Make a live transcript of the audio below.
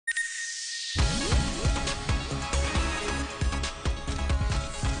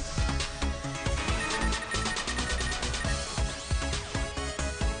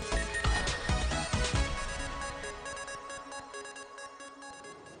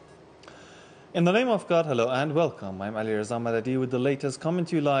In the name of God, hello and welcome. I'm Ali Reza Madadi with the latest coming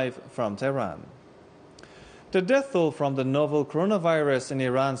to you live from Tehran. The death toll from the novel coronavirus in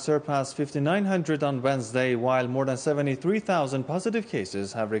Iran surpassed 5,900 on Wednesday, while more than 73,000 positive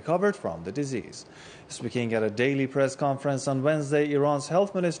cases have recovered from the disease. Speaking at a daily press conference on Wednesday, Iran's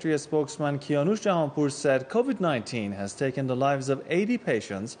health ministry spokesman Kianush Jahanpour said COVID-19 has taken the lives of 80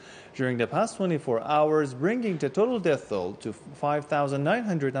 patients during the past 24 hours, bringing the total death toll to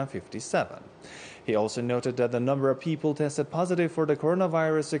 5,957. He also noted that the number of people tested positive for the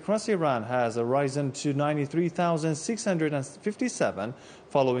coronavirus across Iran has risen to 93,657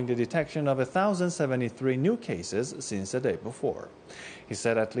 following the detection of 1,073 new cases since the day before. He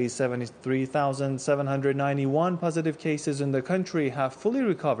said at least 73,791 positive cases in the country have fully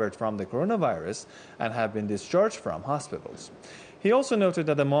recovered from the coronavirus and have been discharged from hospitals. He also noted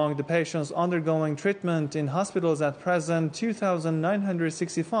that among the patients undergoing treatment in hospitals at present,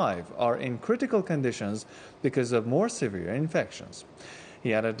 2,965 are in critical conditions because of more severe infections.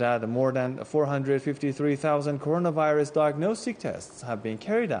 He added that more than 453,000 coronavirus diagnostic tests have been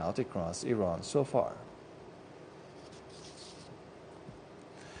carried out across Iran so far.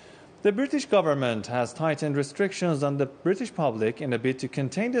 The British government has tightened restrictions on the British public in a bid to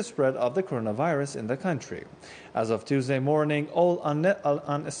contain the spread of the coronavirus in the country. As of Tuesday morning, all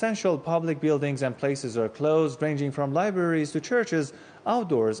unessential public buildings and places are closed, ranging from libraries to churches,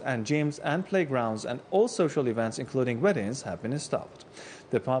 outdoors and gyms and playgrounds, and all social events, including weddings, have been stopped.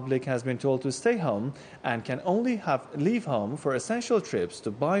 The public has been told to stay home and can only leave home for essential trips,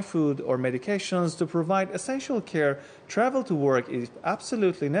 to buy food or medications, to provide essential care, travel to work if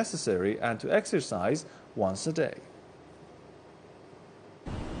absolutely necessary, and to exercise once a day.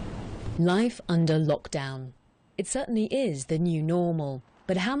 Life under lockdown. It certainly is the new normal.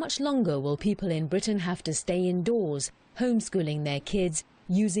 But how much longer will people in Britain have to stay indoors, homeschooling their kids,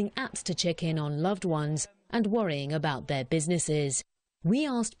 using apps to check in on loved ones, and worrying about their businesses? We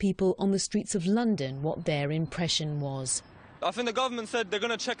asked people on the streets of London what their impression was. I think the government said they're going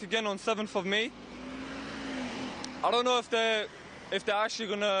to check again on 7th of May. I don't know if they're actually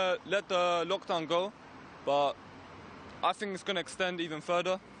going to let the lockdown go, but I think it's going to extend even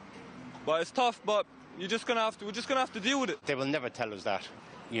further. But it's tough, but we're just going to have to deal with it. They will never tell us that,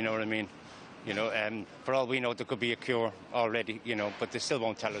 you know what I mean? You know, for all we know, there could be a cure already, you know, but they still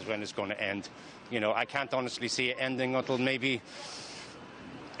won't tell us when it's going to end. You know, I can't honestly see it ending until maybe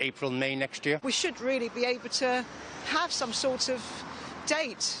April, May next year. We should really be able to have some sort of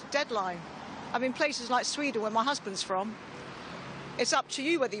deadline. I mean, places like Sweden, where my husband's from, it's up to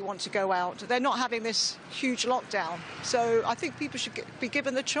you whether you want to go out. They're not having this huge lockdown. So I think people should be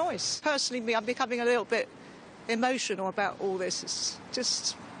given the choice. Personally, me, I'm becoming a little bit emotional about all this. It's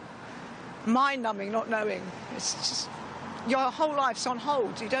just mind-numbing not knowing. It's just your whole life's on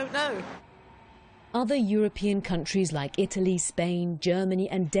hold. You don't know. Other European countries like Italy, Spain, Germany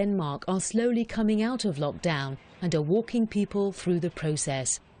and Denmark are slowly coming out of lockdown and are walking people through the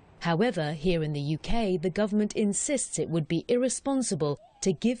process. However, here in the UK, the government insists it would be irresponsible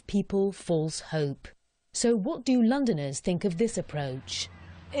to give people false hope. So what do Londoners think of this approach?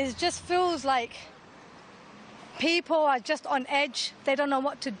 It just feels like people are just on edge. They don't know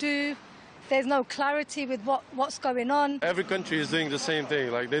what to do. There's no clarity with what's going on. Every country is doing the same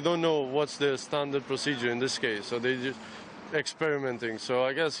thing. Like, they don't know what's the standard procedure in this case, so they're just experimenting. So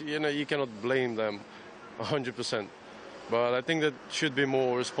I guess, you know, you cannot blame them 100%. But I think that should be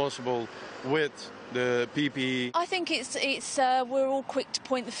more responsible with the PPE. I think we're all quick to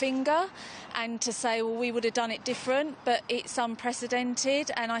point the finger and to say, well, we would have done it different, but it's unprecedented,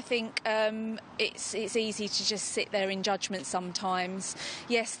 and I think it's easy to just sit there in judgment sometimes.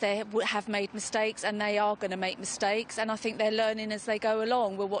 Yes, they have made mistakes, and they are going to make mistakes, and I think they're learning as they go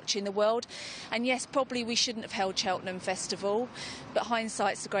along. We're watching the world, and yes, probably we shouldn't have held Cheltenham Festival, but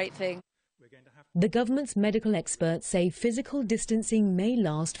hindsight's a great thing. The government's medical experts say physical distancing may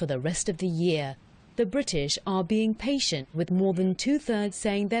last for the rest of the year. The British are being patient, with more than two-thirds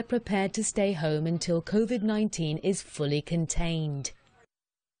saying they're prepared to stay home until COVID-19 is fully contained.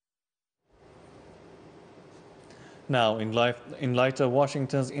 Now, in light of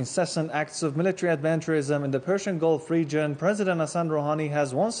Washington's incessant acts of military adventurism in the Persian Gulf region, President Hassan Rouhani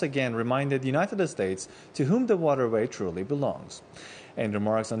has once again reminded the United States to whom the waterway truly belongs. In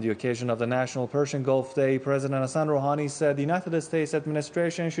remarks on the occasion of the National Persian Gulf Day, President Hassan Rouhani said the United States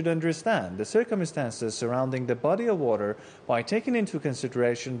administration should understand the circumstances surrounding the body of water by taking into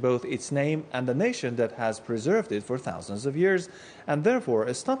consideration both its name and the nation that has preserved it for thousands of years, and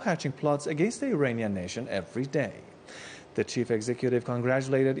therefore stop hatching plots against the Iranian nation every day. The chief executive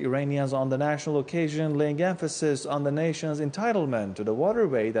congratulated Iranians on the national occasion, laying emphasis on the nation's entitlement to the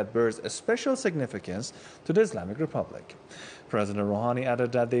waterway that bears a special significance to the Islamic Republic. President Rouhani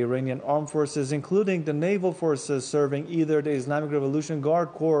added that the Iranian armed forces, including the naval forces serving either the Islamic Revolution Guard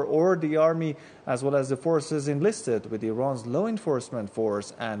Corps or the army, as well as the forces enlisted with Iran's law enforcement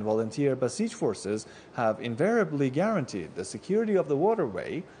force and volunteer Basij forces, have invariably guaranteed the security of the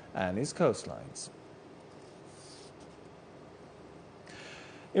waterway and its coastlines.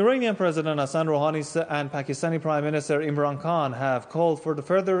 Iranian President Hassan Rouhani and Pakistani Prime Minister Imran Khan have called for the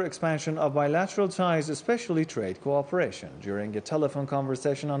further expansion of bilateral ties, especially trade cooperation. During a telephone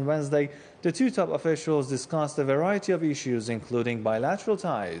conversation on Wednesday, the two top officials discussed a variety of issues, including bilateral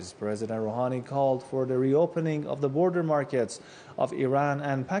ties. President Rouhani called for the reopening of the border markets of Iran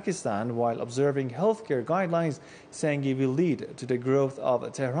and Pakistan while observing healthcare guidelines, saying it will lead to the growth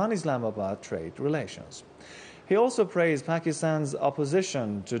of Tehran-Islamabad trade relations. He also praised Pakistan's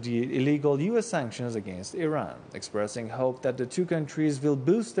opposition to the illegal U.S. sanctions against Iran, expressing hope that the two countries will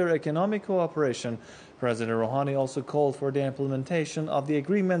boost their economic cooperation. President Rouhani also called for the implementation of the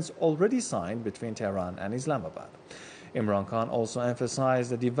agreements already signed between Tehran and Islamabad. Imran Khan also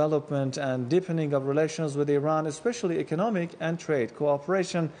emphasized the development and deepening of relations with Iran, especially economic and trade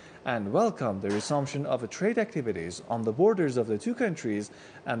cooperation, and welcomed the resumption of trade activities on the borders of the two countries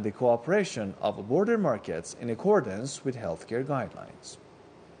and the cooperation of border markets in accordance with healthcare guidelines.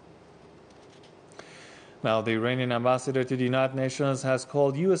 Now, the Iranian ambassador to the United Nations has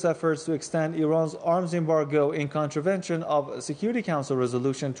called U.S. efforts to extend Iran's arms embargo in contravention of Security Council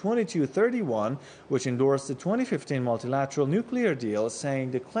Resolution 2231, which endorsed the 2015 multilateral nuclear deal,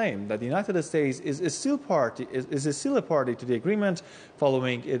 saying the claim that the United States is still a party to the agreement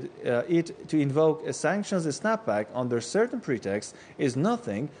following it to invoke a sanctions snapback under certain pretexts is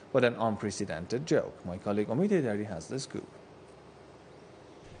nothing but an unprecedented joke. My colleague Omid Dari has the scoop.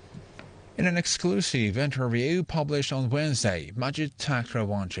 In an exclusive interview published on Wednesday, Majid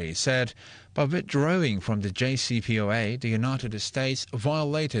Takhravanchi said, by withdrawing from the JCPOA, the United States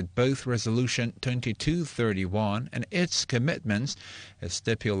violated both Resolution 2231 and its commitments as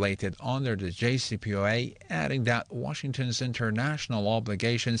stipulated under the JCPOA, adding that Washington's international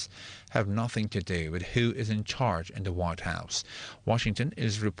obligations have nothing to do with who is in charge in the White House. Washington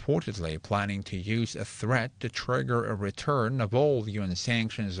is reportedly planning to use a threat to trigger a return of all UN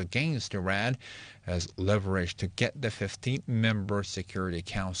sanctions against Iran as leverage to get the 15-member Security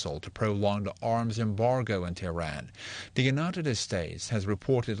Council to prolong the arms embargo on Tehran. The United States has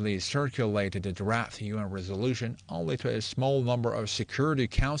reportedly circulated a draft UN resolution only to a small number of Security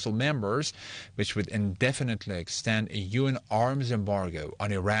Council members, which would indefinitely extend a UN arms embargo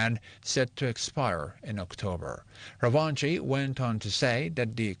on Iran set to expire in October. Ravanchi went on to say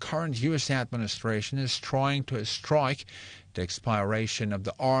that the current U.S. administration is trying to strike the expiration of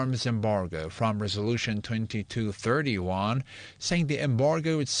the arms embargo from Resolution 2231, saying the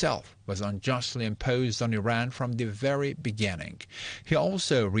embargo itself was unjustly imposed on Iran from the very beginning. He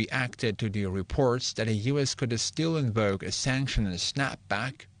also reacted to the reports that the U.S. could still invoke a sanction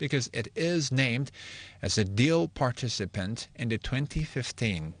snapback because it is named as a deal participant in the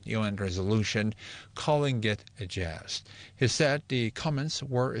 2015 UN resolution, calling it a jest. He said the comments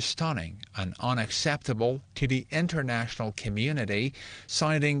were stunning and unacceptable to the international community,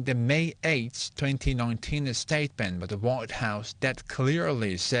 citing the May 8, 2019 statement by the White House that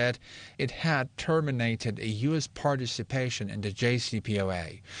clearly said it had terminated a U.S. participation in the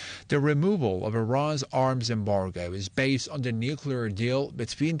JCPOA. The removal of Iran's arms embargo is based on the nuclear deal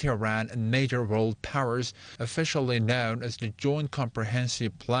between Tehran and major world powers, officially known as the Joint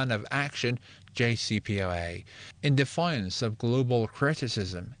Comprehensive Plan of Action, JCPOA. In defiance of global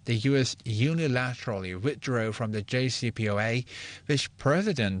criticism, the U.S. unilaterally withdrew from the JCPOA, which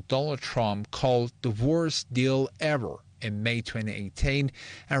President Donald Trump called the worst deal ever in May 2018,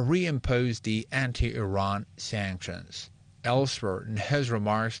 and reimposed the anti-Iran sanctions. Elsewhere in his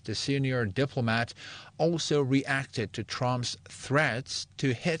remarks, the senior diplomat also reacted to Trump's threats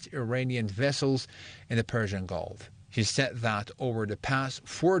to hit Iranian vessels in the Persian Gulf. He said that over the past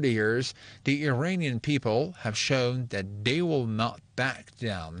 40 years, the Iranian people have shown that they will not back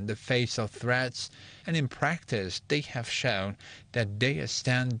down in the face of threats, and in practice they have shown that they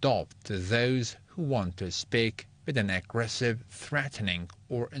stand up to those who want to speak with an aggressive, threatening,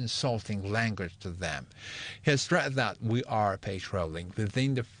 or insulting language to them. He has stressed that we are patrolling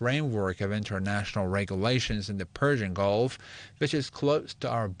within the framework of international regulations in the Persian Gulf, which is close to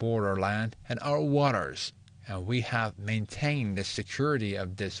our borderland and our waters. and we have maintained the security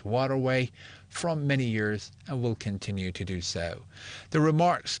of this waterway from many years and will continue to do so. The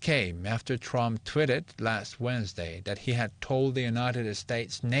remarks came after Trump tweeted last Wednesday that he had told the United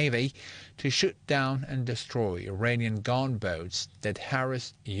States Navy to shoot down and destroy Iranian gunboats that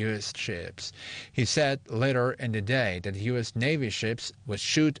harassed U.S. ships. He said later in the day that U.S. Navy ships would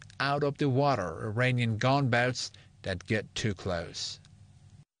shoot out of the water Iranian gunboats that get too close.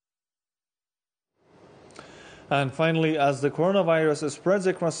 And finally, as the coronavirus spreads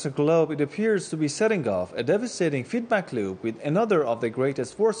across the globe, it appears to be setting off a devastating feedback loop with another of the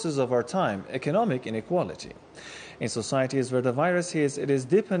greatest forces of our time, economic inequality. In societies where the virus hits, it is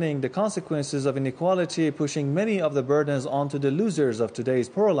deepening the consequences of inequality, pushing many of the burdens onto the losers of today's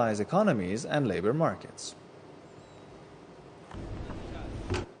polarized economies and labor markets.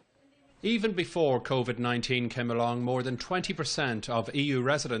 Even before COVID-19 came along, more than 20% of EU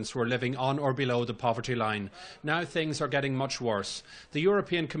residents were living on or below the poverty line. Now things are getting much worse. The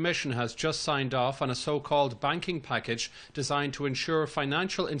European Commission has just signed off on a so-called banking package designed to ensure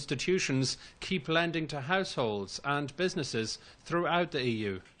financial institutions keep lending to households and businesses throughout the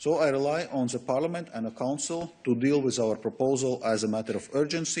EU. So I rely on the Parliament and the Council to deal with our proposal as a matter of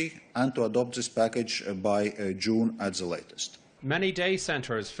urgency and to adopt this package by June at the latest. Many day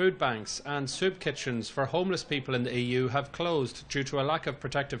centres, food banks and soup kitchens for homeless people in the EU have closed due to a lack of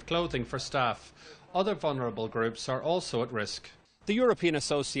protective clothing for staff. Other vulnerable groups are also at risk. The European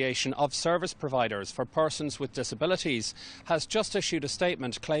Association of Service Providers for Persons with Disabilities has just issued a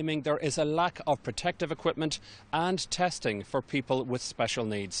statement claiming there is a lack of protective equipment and testing for people with special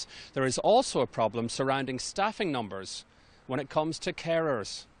needs. There is also a problem surrounding staffing numbers when it comes to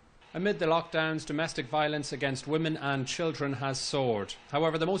carers. Amid the lockdowns, domestic violence against women and children has soared.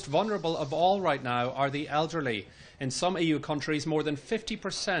 However, the most vulnerable of all right now are the elderly. In some EU countries, more than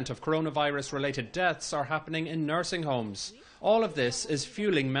 50% of coronavirus-related deaths are happening in nursing homes. All of this is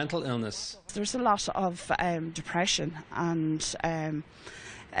fueling mental illness. There's a lot of depression and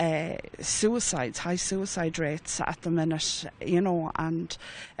suicides, high suicide rates at the minute, and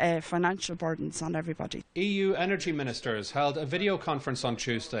financial burdens on everybody. EU energy ministers held a video conference on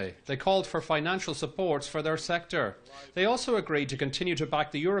Tuesday. They called for financial support for their sector. They also agreed to continue to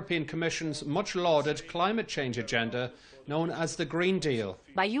back the European Commission's much-lauded climate change agenda known as the Green Deal.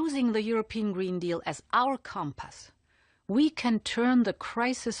 By using the European Green Deal as our compass, we can turn the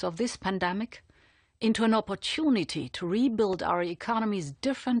crisis of this pandemic into an opportunity to rebuild our economies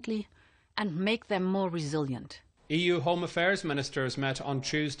differently and make them more resilient. EU Home Affairs ministers met on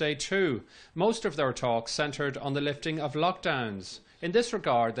Tuesday too. Most of their talks centred on the lifting of lockdowns. In this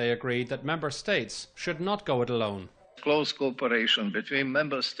regard, they agreed that member states should not go it alone. Close cooperation between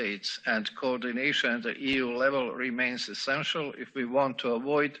member states and coordination at the EU level remains essential if we want to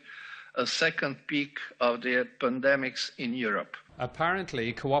avoid a second peak of the pandemics in Europe.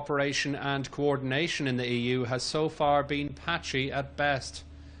 Apparently, cooperation and coordination in the EU has so far been patchy at best.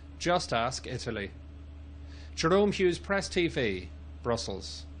 Just ask Italy. Jerome Hughes, Press TV,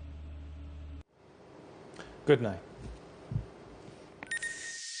 Brussels. Good night.